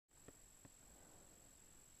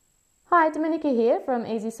Hi, Dominica here from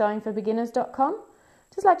easysewingforbeginners.com.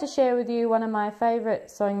 Just like to share with you one of my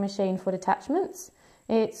favourite sewing machine foot attachments.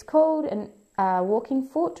 It's called a walking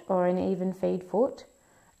foot or an even feed foot,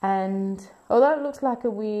 and although it looks like a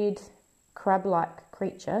weird crab-like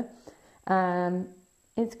creature,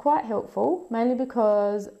 it's quite helpful, mainly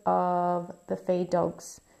because of the feed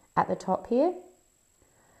dogs at the top here.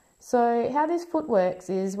 So how this foot works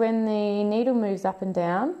is when the needle moves up and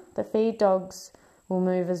down, the feed dogs will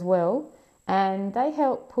move as well, and they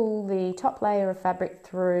help pull the top layer of fabric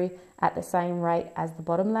through at the same rate as the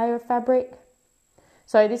bottom layer of fabric.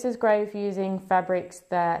 So this is great if you're using fabrics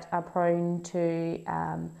that are prone to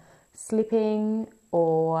slipping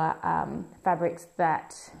or fabrics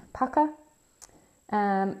that pucker,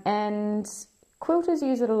 and quilters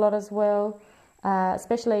use it a lot as well,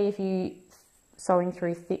 especially if you're sewing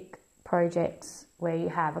through thick projects where you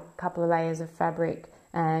have a couple of layers of fabric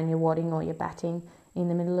and you're wadding or you're batting in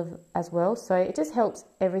the middle of as well. So it just helps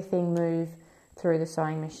everything move through the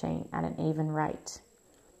sewing machine at an even rate.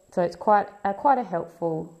 So it's quite a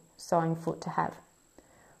helpful sewing foot to have.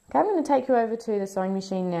 Okay, I'm going to take you over to the sewing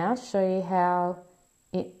machine now to show you how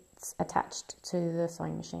it's attached to the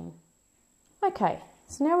sewing machine. Okay,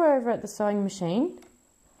 so now we're over at the sewing machine.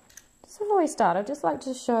 Just before we start, I'd just like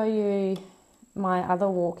to show you my other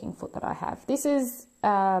walking foot that I have. This is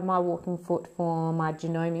my walking foot for my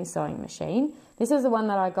Janome sewing machine. This is the one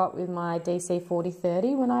that I got with my DC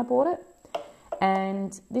 4030 when I bought it.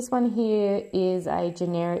 And this one here is a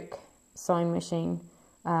generic sewing machine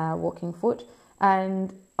walking foot.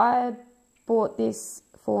 And I bought this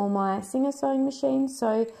for my Singer sewing machine.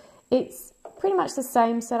 So it's pretty much the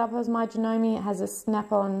same setup as my Janome. It has a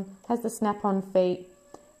the snap-on feet.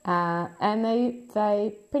 And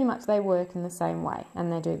they pretty much work in the same way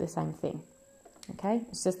and they do the same thing. Okay,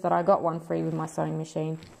 it's just that I got one free with my sewing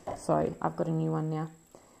machine, so I've got a new one now.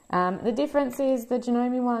 The difference is the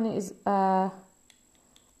Janome one is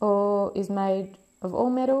made of all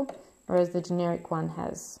metal, whereas the generic one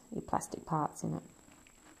has your plastic parts in it.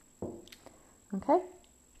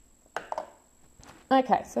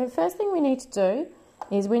 Okay, so the first thing we need to do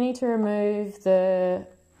is we need to remove the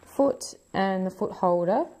foot and the foot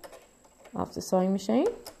holder off the sewing machine.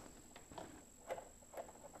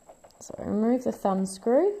 So remove the thumb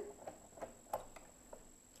screw.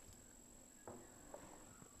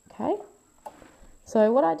 Okay,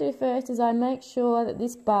 so what I do first is I make sure that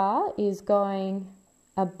this bar is going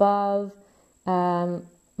above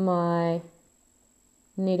my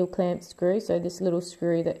needle clamp screw, so this little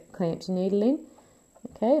screw that clamps your needle in.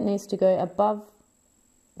 Okay, it needs to go above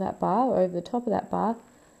that bar or over the top of that bar,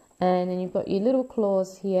 and then you've got your little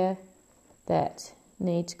claws here that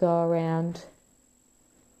need to go around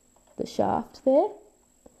the shaft there.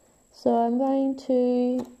 So I'm going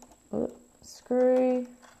to screw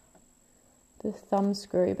the thumb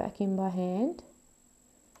screw back in by hand.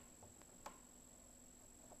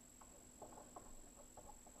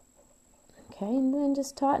 Okay, and then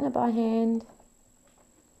just tighten it by hand.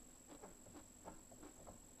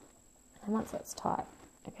 And once that's tight,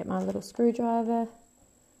 I get my little screwdriver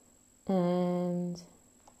and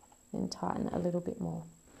then tighten it a little bit more.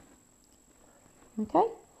 Okay,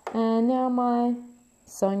 and now my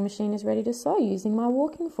sewing machine is ready to sew using my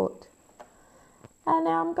walking foot. And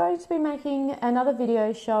now I'm going to be making another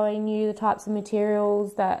video showing you the types of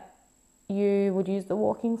materials that you would use the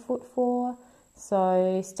walking foot for,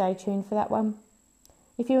 so stay tuned for that one.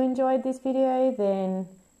 If you enjoyed this video, then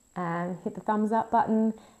hit the thumbs up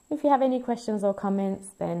button. If you have any questions or comments,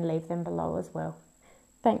 then leave them below as well.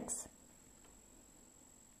 Thanks.